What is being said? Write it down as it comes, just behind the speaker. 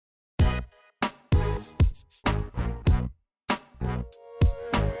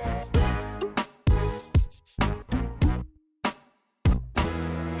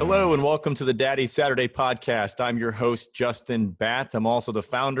Hello and welcome to the Daddy Saturday podcast. I'm your host, Justin Batt. I'm also the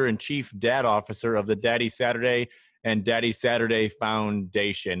founder and chief dad officer of the Daddy Saturday and Daddy Saturday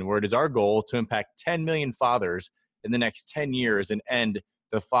Foundation, where it is our goal to impact 10 million fathers in the next 10 years and end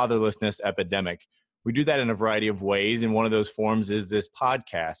the fatherlessness epidemic. We do that in a variety of ways, and one of those forms is this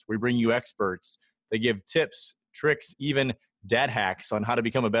podcast. We bring you experts that give tips, tricks, even dad hacks on how to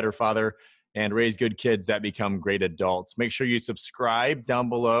become a better father and raise good kids that become great adults. Make sure you subscribe down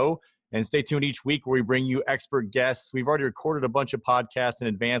below and stay tuned each week where we bring you expert guests. We've already recorded a bunch of podcasts in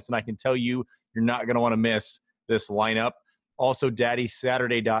advance, and I can tell you, you're not going to want to miss this lineup. Also,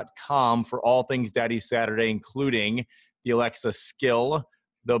 daddysaturday.com for all things Daddy Saturday, including the Alexa skill,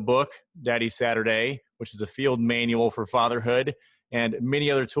 the book, Daddy Saturday, which is a field manual for fatherhood, and many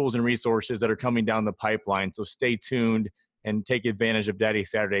other tools and resources that are coming down the pipeline. So stay tuned and take advantage of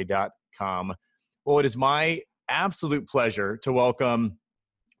daddysaturday.com. Well, it is my absolute pleasure to welcome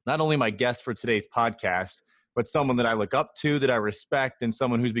not only my guest for today's podcast, but someone that I look up to, that I respect, and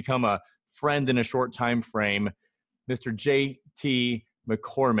someone who's become a friend in a short time frame, Mr. JT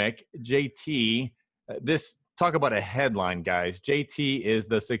McCormick. JT, talk about a headline, guys. JT is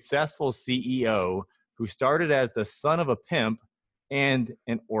the successful CEO who started as the son of a pimp and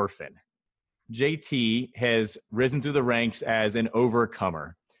an orphan. JT has risen through the ranks as an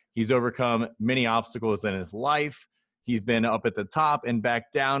overcomer. He's overcome many obstacles in his life. He's been up at the top and back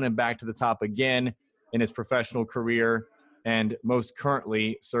down and back to the top again in his professional career, and most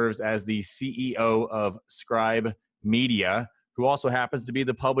currently serves as the CEO of Scribe Media, who also happens to be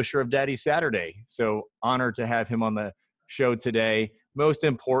the publisher of Daddy Saturday. So honored to have him on the show today. Most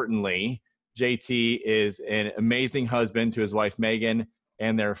importantly, JT is an amazing husband to his wife, Megan,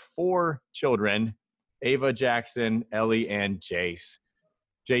 and their 4 children, Ava, Jackson, Ellie, and Jace.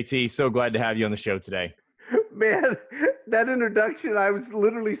 JT, so glad to have you on the show today. Man, that introduction, I was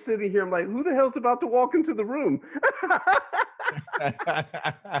literally sitting here. I'm like, who the hell's about to walk into the room?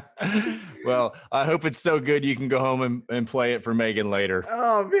 Well, I hope it's so good you can go home and play it for Megan later.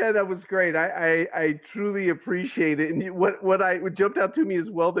 Oh, man, that was great. I truly appreciate it. And what jumped out to me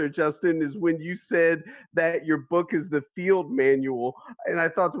as well there, Justin, is when you said that your book is the field manual. And I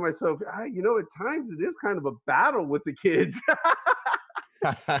thought to myself, at times it is kind of a battle with the kids.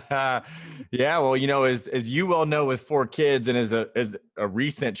 Yeah, well, as you well know, with 4 kids and as a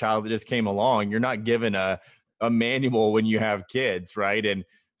recent child that just came along, you're not given a manual when you have kids, right? And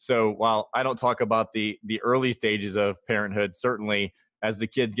so while I don't talk about the early stages of parenthood, certainly as the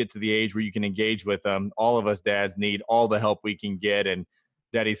kids get to the age where you can engage with them, all of us dads need all the help we can get, and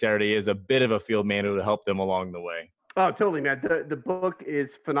Daddy Saturday is a bit of a field manual to help them along the way. Oh, totally, man. The book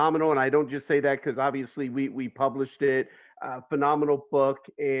is phenomenal, and I don't just say that because obviously we published it. Phenomenal book,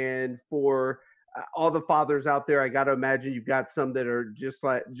 and for all the fathers out there, I got to imagine you've got some that are just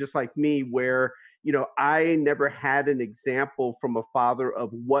like me, where I never had an example from a father of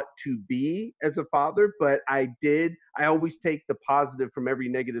what to be as a father, but I always take the positive from every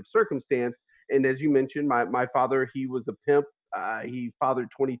negative circumstance. And as you mentioned, my father, he was a pimp. He fathered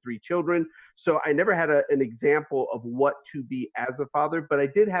 23 children. So I never had an example of what to be as a father, but I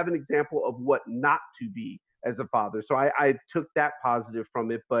did have an example of what not to be as a father. So I took that positive from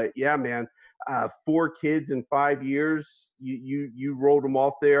it. But yeah, man, 4 kids in 5 years, you rolled them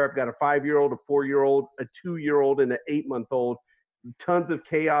off there. I've got a 5-year-old, a 4-year-old, a 2-year-old, and an 8-month-old. Tons of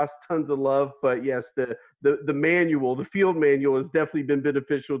chaos, tons of love. But yes, the manual, the field manual, has definitely been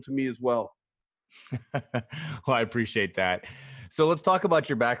beneficial to me as well. Well, I appreciate that. So let's talk about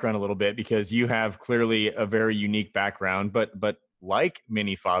your background a little bit, because you have clearly a very unique background, but like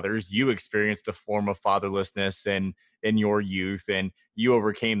many fathers, you experienced a form of fatherlessness in your youth, and you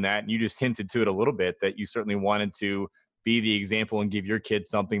overcame that. And you just hinted to it a little bit, that you certainly wanted to be the example and give your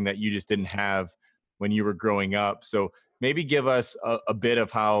kids something that you just didn't have when you were growing up. So maybe give us a bit of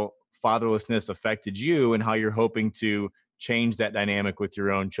how fatherlessness affected you and how you're hoping to change that dynamic with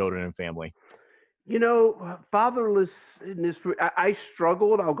your own children and family. Fatherlessness, I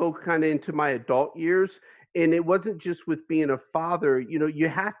struggled. I'll go kind of into my adult years. And it wasn't just with being a father. You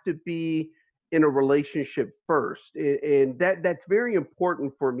have to be in a relationship first. And that's very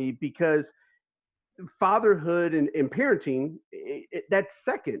important for me, because fatherhood and parenting, that's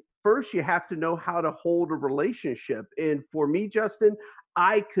second. First, you have to know how to hold a relationship. And for me, Justin,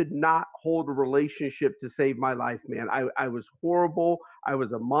 I could not hold a relationship to save my life, man. I was horrible. I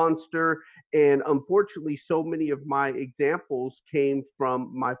was a monster. And unfortunately, so many of my examples came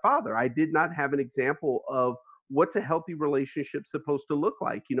from my father. I did not have an example of what's a healthy relationship supposed to look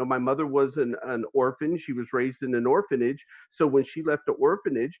like? You know, my mother was an orphan. She was raised in an orphanage. So when she left the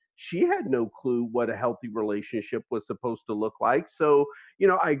orphanage, she had no clue what a healthy relationship was supposed to look like. So, you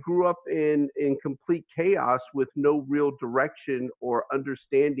know, I grew up in complete chaos with no real direction or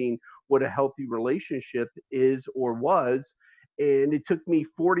understanding what a healthy relationship is or was. And it took me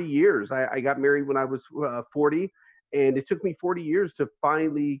 40 years. I got married when I was 40, and it took me 40 years to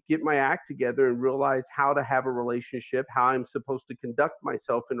finally get my act together and realize how to have a relationship, how I'm supposed to conduct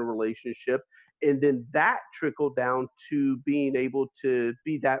myself in a relationship. And then that trickled down to being able to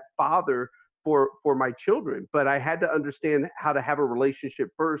be that father for my children. But I had to understand how to have a relationship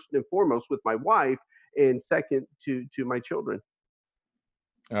first and foremost with my wife, and second to my children.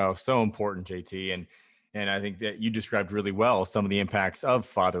 Oh, so important, JT. And I think that you described really well some of the impacts of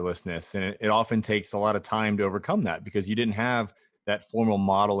fatherlessness. And it often takes a lot of time to overcome that because you didn't have that formal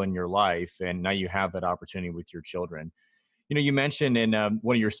model in your life. And now you have that opportunity with your children. You know, you mentioned in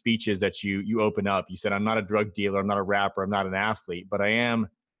one of your speeches that you open up, you said, I'm not a drug dealer, I'm not a rapper, I'm not an athlete, but I am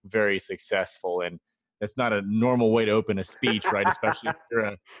very successful. And that's not a normal way to open a speech, right? Especially if you're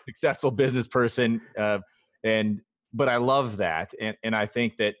a successful business person. And but I love that. And I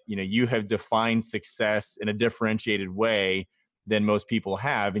think that, you know, you have defined success in a differentiated way than most people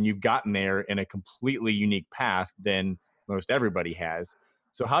have. And you've gotten there in a completely unique path than most everybody has.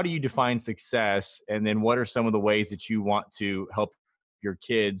 So how do you define success? And then what are some of the ways that you want to help your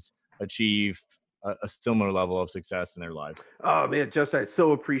kids achieve a similar level of success in their lives? Oh man, Justin, I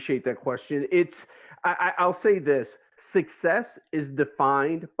so appreciate that question. I'll say this: success is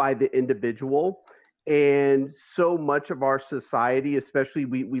defined by the individual, and so much of our society, especially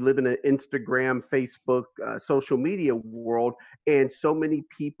we live in an Instagram, Facebook, social media world, and so many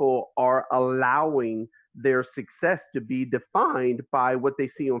people are allowing their success to be defined by what they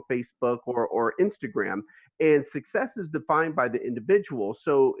see on Facebook or Instagram. And success is defined by the individual.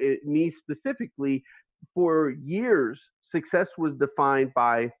 So, me specifically, for years, success was defined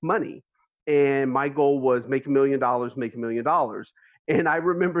by money. And my goal was make $1 million, make $1 million. And I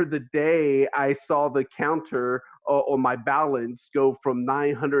remember the day I saw the counter on my balance go from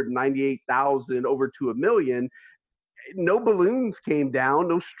 998,000 over to a million. No balloons came down,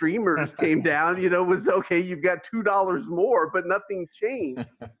 no streamers came down. You know, it was okay. You've got $2 more, but nothing changed.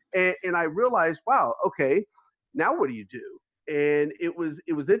 And I realized, wow, okay, now what do you do? And it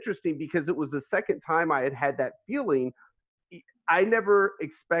was interesting because it was the second time I had had that feeling. I never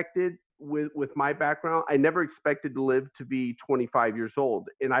expected, with my background, I never expected to live to be 25 years old.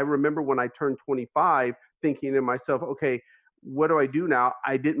 And I remember when I turned 25 thinking to myself, okay, what do I do now?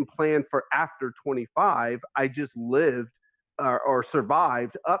 I didn't plan for after 25. I just lived or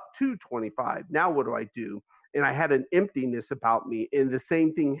survived up to 25. Now what do I do? And I had an emptiness about me. And the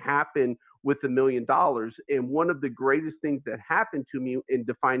same thing happened with $1 million. And one of the greatest things that happened to me in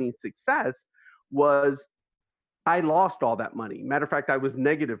defining success was I lost all that money. Matter of fact, I was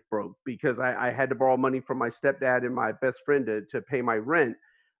negative broke because I had to borrow money from my stepdad and my best friend to pay my rent.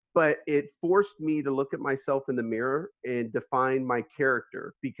 But it forced me to look at myself in the mirror and define my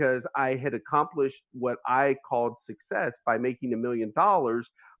character because I had accomplished what I called success by making $1 million,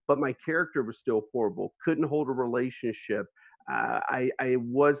 but my character was still horrible. Couldn't hold a relationship. I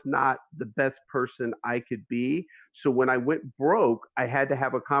was not the best person I could be. So when I went broke, I had to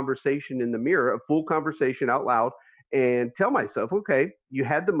have a conversation in the mirror, a full conversation out loud, and tell myself, okay, you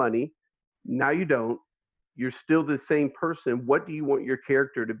had the money, now you don't. You're still the same person. What do you want your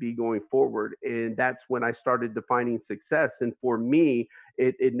character to be going forward? And that's when I started defining success. And for me,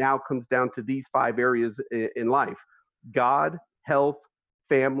 it now comes down to these five areas in life: God, health,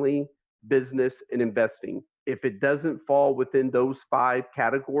 family, business, and investing. If it doesn't fall within those five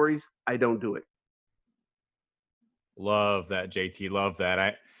categories, I don't do it. Love that, JT. Love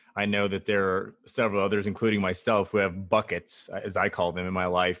that. I know that there are several others, including myself, who have buckets, as I call them, in my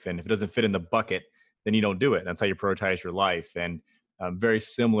life. And if it doesn't fit in the bucket, then you don't do it. That's how you prioritize your life. And very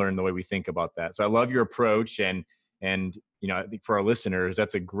similar in the way we think about that. So I love your approach. And you know, I think for our listeners,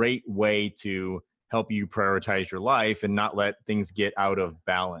 that's a great way to help you prioritize your life and not let things get out of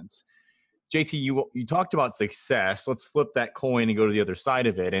balance. JT, you talked about success. Let's flip that coin and go to the other side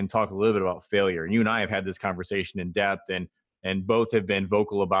of it and talk a little bit about failure. And you and I have had this conversation in depth, and both have been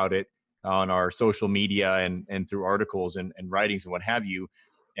vocal about it on our social media and through articles and writings and what have you.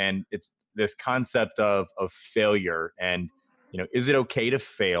 And it's this concept of failure. And you know, is it okay to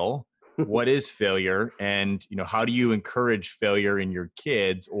fail? what is failure, and how do you encourage failure in your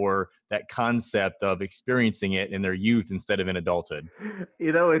kids, or that concept of experiencing it in their youth instead of in adulthood?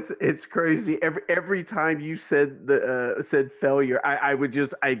 It's crazy. Every time you said failure,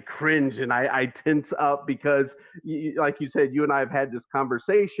 I'd cringe and I tense up because, like you said, you and I have had this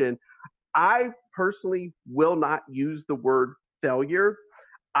conversation. I personally will not use the word failure.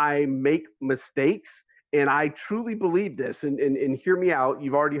 I make mistakes. And I truly believe this, and hear me out.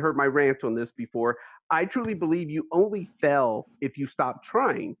 You've already heard my rant on this before. I truly believe you only fail if you stop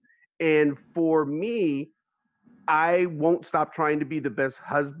trying. And for me, I won't stop trying to be the best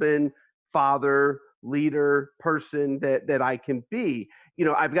husband, father, leader, person that I can be.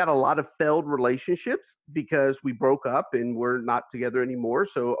 I've got a lot of failed relationships because we broke up and we're not together anymore.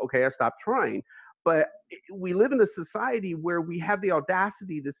 So, okay, I stopped trying. But we live in a society where we have the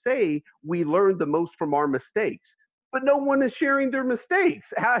audacity to say we learn the most from our mistakes, but no one is sharing their mistakes.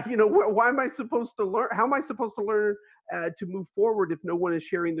 Why am I supposed to learn? How am I supposed to learn to move forward if no one is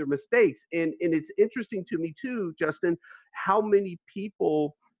sharing their mistakes? And it's interesting to me too, Justin, how many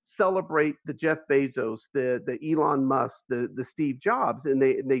people celebrate the Jeff Bezos, the Elon Musk, the Steve Jobs, and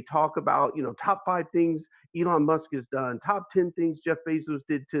they talk about top 5 things Elon Musk has done, top 10 things Jeff Bezos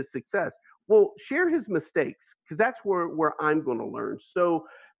did to success. Well, share his mistakes because that's where I'm going to learn. So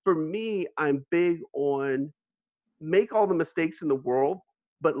for me, I'm big on make all the mistakes in the world,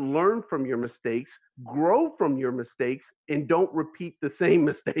 but learn from your mistakes, grow from your mistakes, and don't repeat the same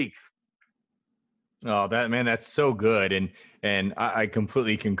mistakes. Oh, that man, that's so good, and I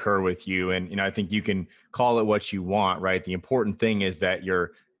completely concur with you. And I think you can call it what you want, right? The important thing is that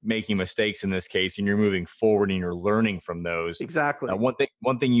you're making mistakes in this case, and you're moving forward, and you're learning from those. Exactly.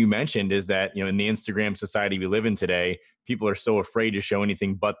 One thing you mentioned is that in the Instagram society we live in today, people are so afraid to show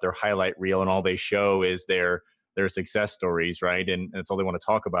anything but their highlight reel, and all they show is their success stories, right? And it's all they want to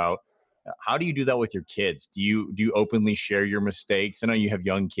talk about. How do you do that with your kids? Do you openly share your mistakes? I know you have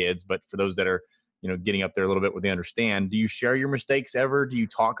young kids, but for those that are getting up there a little bit where they understand, do you share your mistakes ever? Do you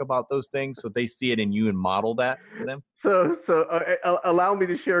talk about those things so they see it in you and model that for them? So allow me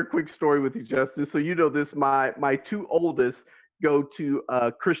to share a quick story with you, Justin. So this, my two oldest go to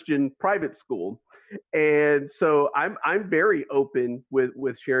Christian private school, and so I'm very open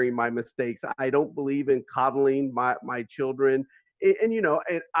with sharing my mistakes. I don't believe in coddling my children,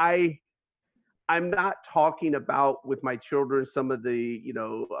 and I'm not talking about with my children some of the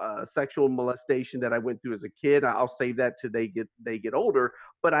sexual molestation that I went through as a kid. I'll save that till they get older.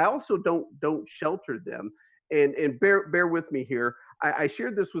 But I also don't shelter them. And bear with me here. I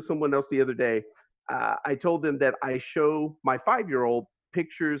shared this with someone else the other day. I told them that I show my 5-year-old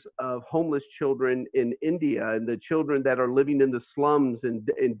pictures of homeless children in India and the children that are living in the slums and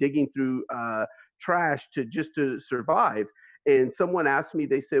digging through trash to survive. And someone asked me,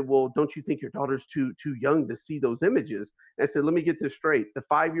 they said, "Well, don't you think your daughter's too young to see those images?" And I said, "Let me get this straight. The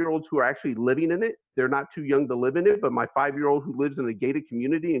 5-year-olds who are actually living in it, they're not too young to live in it. But my 5-year-old who lives in a gated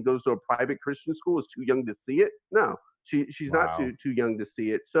community and goes to a private Christian school is too young to see it. No, she's not Wow. too young to see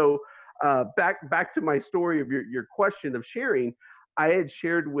it." So back to my story of your question of sharing. I had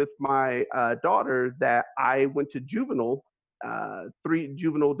shared with my daughter that I went to three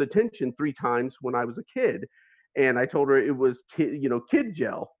juvenile detention 3 times when I was a kid, and I told her it was kid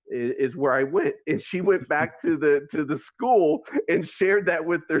jail is where I went, and she went back to the school and shared that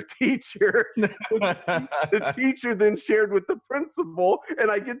with their teacher. The teacher then shared with the principal, and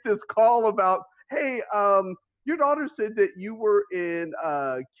I get this call about, "Hey, your daughter said that you were in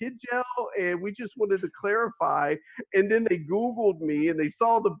kid jail, and we just wanted to clarify." And then they Googled me and they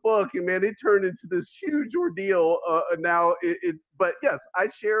saw the book, and man, it turned into this huge ordeal. Now, but yes, I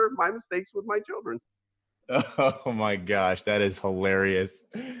share my mistakes with my children. Oh my gosh, that is hilarious.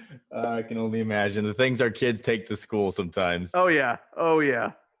 I can only imagine the things our kids take to school sometimes. Oh yeah, oh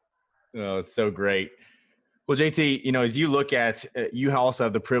yeah. Oh, it's so great. Well, JT, as you look at, you also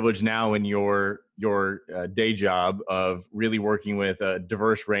have the privilege now in your day job of really working with a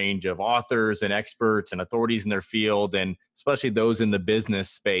diverse range of authors and experts and authorities in their field, and especially those in the business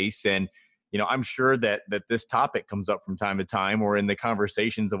space. And I'm sure that this topic comes up from time to time, or in the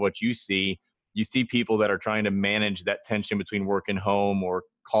conversations of what you see people that are trying to manage that tension between work and home, or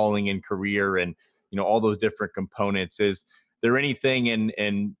calling and career, and all those different components. Is there anything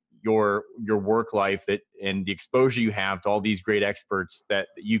in your work life that, and the exposure you have to all these great experts, that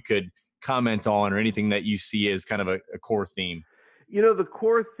you could comment on, or anything that you see as kind of a core theme? The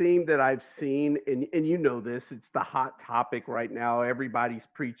core theme that I've seen, and this, it's the hot topic right now. Everybody's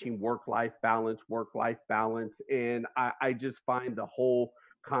preaching work life balance, and I just find the whole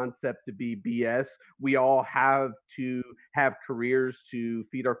concept to be BS. We all have to have careers to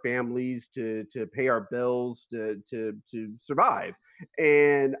feed our families, to pay our bills, to survive.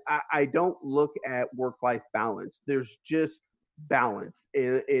 And I don't look at work life balance. There's just balance.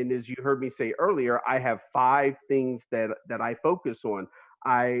 And as you heard me say earlier, I have five things that I focus on.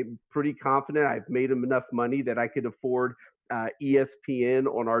 I'm pretty confident I've made them enough money that I could afford ESPN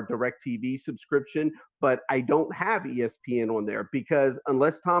on our DirecTV subscription, but I don't have ESPN on there because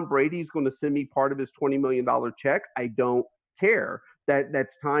unless Tom Brady's going to send me part of his $20 million check, I don't care.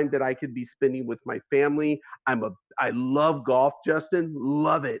 That's time that I could be spending with my family. I love golf, Justin,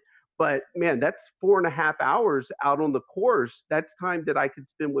 love it. But man, that's 4.5 hours out on the course. That's time that I could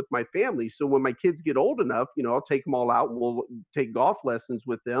spend with my family. So when my kids get old enough, I'll take them all out and we'll take golf lessons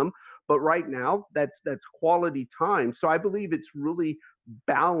with them. But right now, that's quality time. So I believe it's really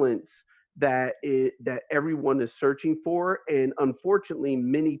balance that everyone is searching for, and unfortunately,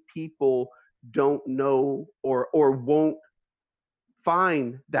 many people don't know or won't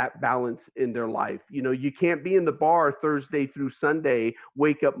find that balance in their life. You can't be in the bar Thursday through Sunday,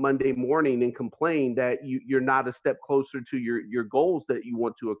 wake up Monday morning and complain that you're not a step closer to your goals that you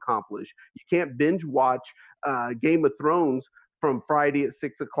want to accomplish. You can't binge watch Game of Thrones from Friday at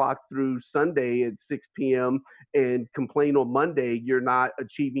 6 o'clock through Sunday at 6 p.m. and complain on Monday you're not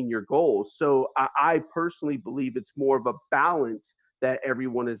achieving your goals. So I personally believe it's more of a balance that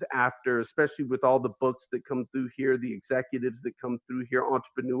everyone is after, especially with all the books that come through here, the executives that come through here,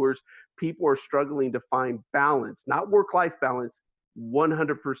 entrepreneurs. People are struggling to find balance, not work-life balance,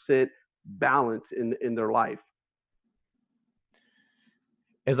 100% balance in their life.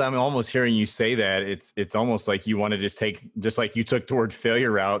 As I'm almost hearing you say that, it's almost like you want to just like you took toward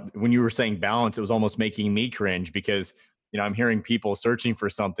failure route. When you were saying balance, it was almost making me cringe because, I'm hearing people searching for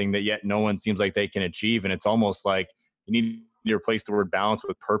something that yet no one seems like they can achieve. And it's almost like you need to replace the word balance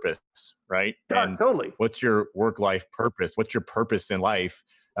with purpose, right? Yeah, And totally. what's your work-life purpose? What's your purpose in life?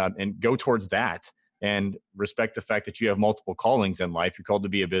 And go towards that and respect the fact that you have multiple callings in life. You're called to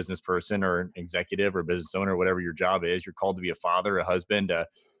be a business person or an executive or business owner, whatever your job is. You're called to be a father, a husband, a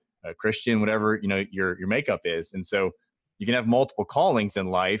Christian, whatever, your makeup is. And so you can have multiple callings in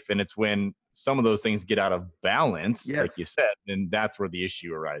life. And it's when some of those things get out of balance, Yes. like you said, and that's where the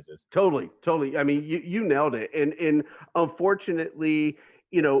issue arises. Totally. I mean, you nailed it. And unfortunately,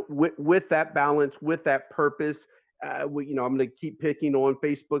 with that balance, with that purpose, I'm going to keep picking on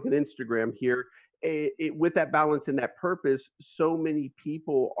Facebook and Instagram here. With that balance and that purpose, so many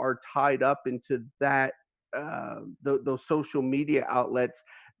people are tied up into that those social media outlets.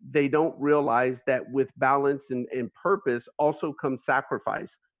 They don't realize that with balance and purpose also comes sacrifice.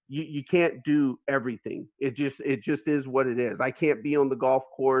 You can't do everything. It just is what it is. I can't be on the golf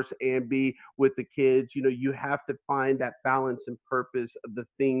course and be with the kids. You have to find that balance and purpose of the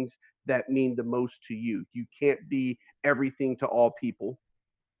things that mean the most to you. You can't be everything to all people.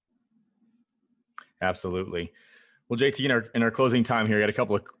 Absolutely. Well, JT, in our closing time here, I got a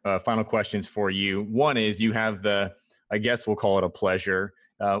couple of final questions for you. One is you have I guess we'll call it a pleasure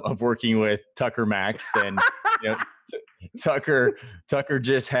of working with Tucker Max, and Tucker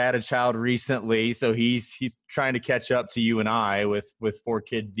just had a child recently, so he's trying to catch up to you and I with 4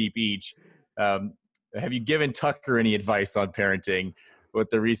 kids deep each. Have you given Tucker any advice on parenting with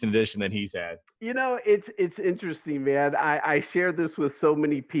the recent addition that he's had? It's interesting, man. I share this with so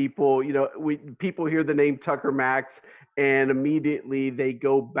many people. People hear the name Tucker Max and immediately they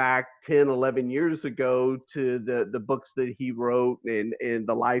go back 10, 11 years ago to the books that he wrote and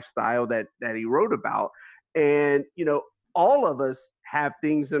the lifestyle that he wrote about. And, all of us have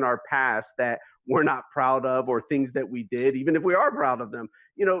things in our past that we're not proud of or things that we did, even if we are proud of them.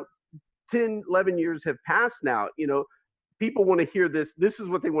 10, 11 years have passed now. People want to hear this. This is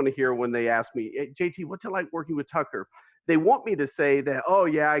what they want to hear when they ask me, hey, JT, what's it like working with Tucker? They want me to say that, oh,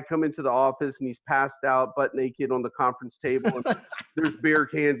 yeah, I come into the office and he's passed out butt naked on the conference table. And there's beer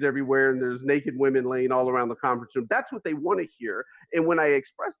cans everywhere and there's naked women laying all around the conference room. That's what they want to hear. And when I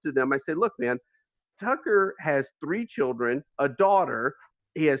express to them, I say, look, man, Tucker has 3 children, a daughter.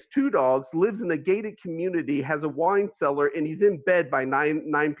 He has 2 dogs, lives in a gated community, has a wine cellar, and he's in bed by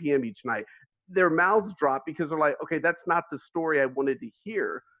 9 p.m. each night. Their mouths drop because they're like, okay, that's not the story I wanted to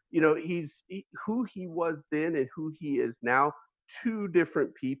hear. Who he was then and who he is now, 2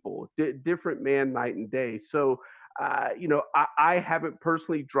 different people, different man, night and day. So, I haven't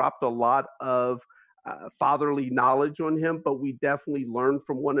personally dropped a lot of fatherly knowledge on him, but we definitely learn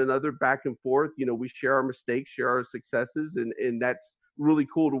from one another back and forth. We share our mistakes, share our successes, and that's really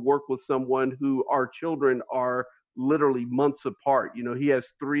cool to work with someone who our children are literally months apart. He has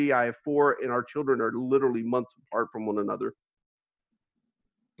 3, I have 4, and our children are literally months apart from one another.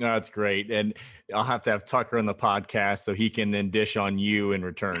 No, that's great. And I'll have to have Tucker on the podcast so he can then dish on you in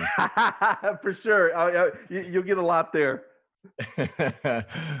return. For sure. You'll get a lot there.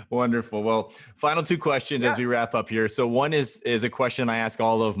 Wonderful. Well, final two questions as Yeah. we wrap up here. So one is a question I ask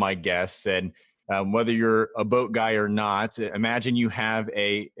all of my guests, and whether you're a boat guy or not, imagine you have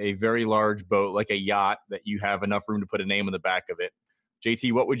a very large boat, like a yacht, that you have enough room to put a name on the back of it.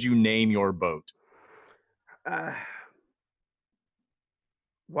 JT, what would you name your boat? Uh,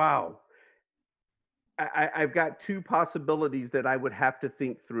 wow. I've got two possibilities that I would have to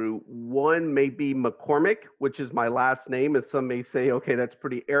think through. One may be McCormick, which is my last name, and some may say, okay, that's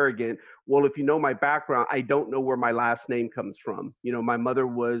pretty arrogant. Well, if you know my background, I don't know where my last name comes from. You know, my mother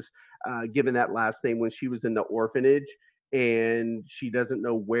was given that last name when she was in the orphanage, and she doesn't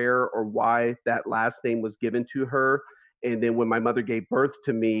know where or why that last name was given to her. And then when my mother gave birth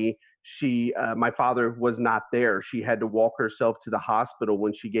to me, my father was not there. She had to walk herself to the hospital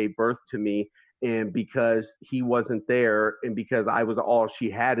when she gave birth to me, and because he wasn't there and because I was all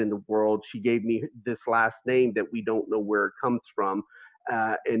she had in the world, she gave me this last name that we don't know where it comes from.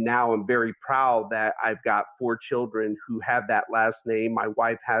 And now I'm very proud that I've got four children who have that last name. My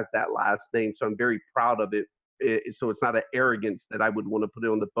wife has that last name, so I'm very proud of it. So it's not an arrogance that I would want to put it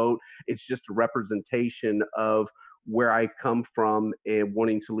on the boat. It's just a representation of where I come from and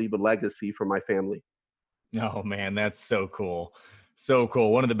wanting to leave a legacy for my family. Oh man, that's so cool. So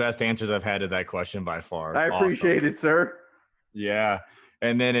cool. One of the best answers I've had to that question by far. I Awesome. appreciate it, sir. Yeah.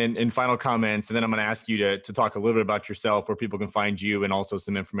 And then in final comments, and then I'm going to ask you to talk a little bit about yourself, where people can find you, and also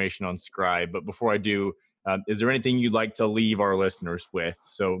some information on Scribe. But before I do, is there anything you'd like to leave our listeners with?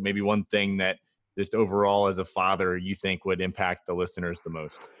 So maybe one thing that just overall as a father you think would impact the listeners the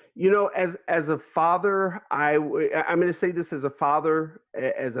most. You know, as a father, I'm going to say this as a father,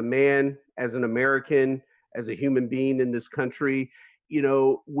 as a man, as an American, as a human being in this country. You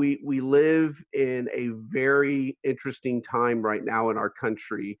know, we live in a very interesting time right now in our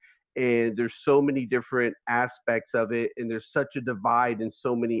country, and there's so many different aspects of it, and there's such a divide in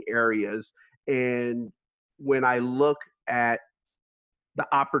so many areas. And when I look at the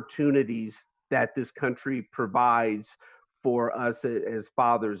opportunities that this country provides for us as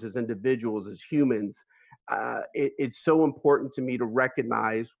fathers, as individuals, as humans. It's so important to me to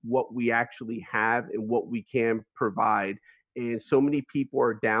recognize what we actually have and what we can provide. And so many people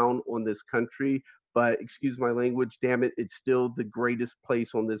are down on this country, but excuse my language, damn it, it's still the greatest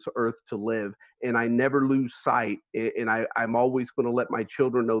place on this earth to live. And I never lose sight. And I'm always going to let my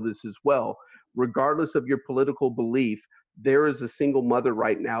children know this as well. Regardless of your political belief, there is a single mother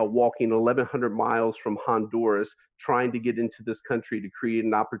right now walking 1,100 miles from Honduras trying to get into this country to create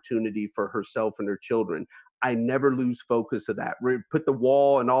an opportunity for herself and her children. I never lose focus of that. Put the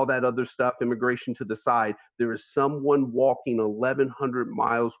wall and all that other stuff, immigration to the side. There is someone walking 1,100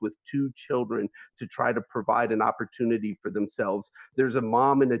 miles with two children to try to provide an opportunity for themselves. There's a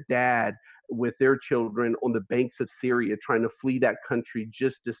mom and a dad with their children on the banks of Syria trying to flee that country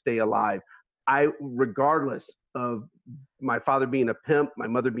just to stay alive. Regardless of my father being a pimp, my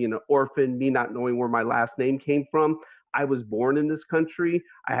mother being an orphan, me not knowing where my last name came from, I was born in this country.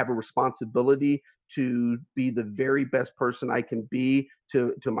 I have a responsibility to be the very best person I can be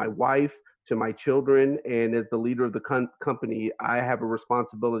to my wife, to my children, and as the leader of the company, I have a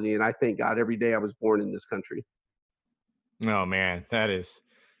responsibility. And I thank God every day I was born in this country. Oh man, that is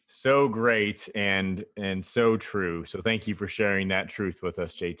so great and so true. So thank you for sharing that truth with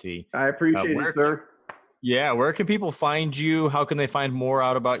us, JT. I appreciate it, Where sir. Yeah, where can people find you? How can they find more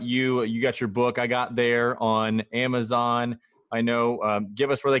out about you? You got your book, I got there on Amazon. I know. Give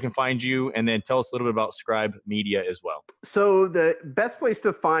us where they can find you, and then tell us a little bit about Scribe Media as well. So the best place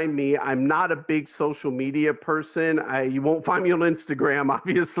to find me, I'm not a big social media person. You won't find me on Instagram,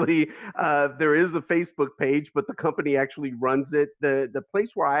 obviously. There is a Facebook page, but the company actually runs it. The place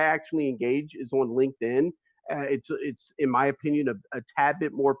where I actually engage is on LinkedIn. It's in my opinion a tad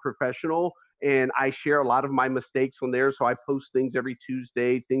bit more professional, and I share a lot of my mistakes on there. So I post things every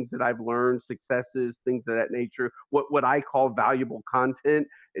Tuesday, things that I've learned, successes, things of that nature. What I call valuable content.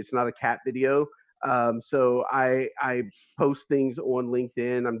 It's not a cat video. So I post things on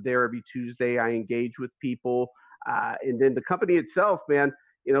LinkedIn. I'm there every Tuesday. I engage with people. And then the company itself, man,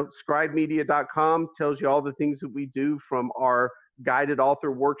 you know, scribemedia.com tells you all the things that we do, from our guided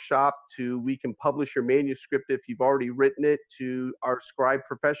author workshop to we can publish your manuscript if you've already written it, to our scribe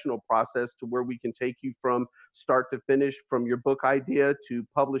professional process, to where we can take you from start to finish, from your book idea to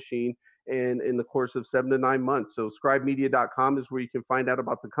publishing in the course of 7 to 9 months. So scribemedia.com is where you can find out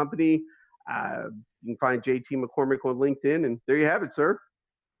about the company. You can find JT McCormick on LinkedIn, and there you have it, sir.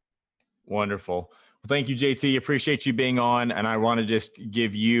 Wonderful. Thank you, JT. Appreciate you being on. And I want to just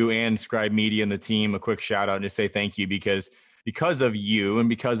give you and Scribe Media and the team a quick shout out and just say thank you because of you and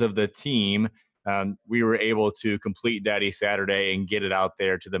because of the team, we were able to complete Daddy Saturday and get it out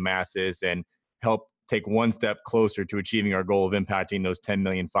there to the masses and help take one step closer to achieving our goal of impacting those 10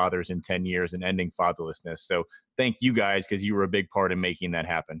 million fathers in 10 years and ending fatherlessness. So thank you guys because you were a big part in making that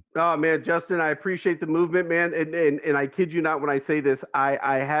happen. Oh, man, Justin, I appreciate the movement, man. And I kid you not when I say this,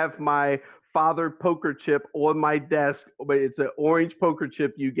 I have my father poker chip on my desk, but it's an orange poker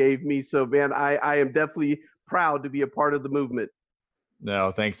chip you gave me. So, man, I am definitely proud to be a part of the movement.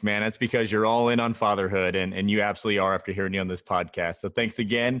 No, thanks, man. That's because you're all in on fatherhood, and you absolutely are after hearing you on this podcast. So thanks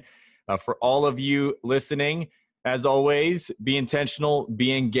again for all of you listening. As always, be intentional,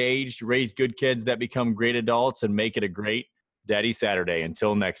 be engaged, raise good kids that become great adults, and make it a great Daddy Saturday.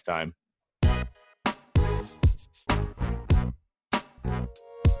 Until next time.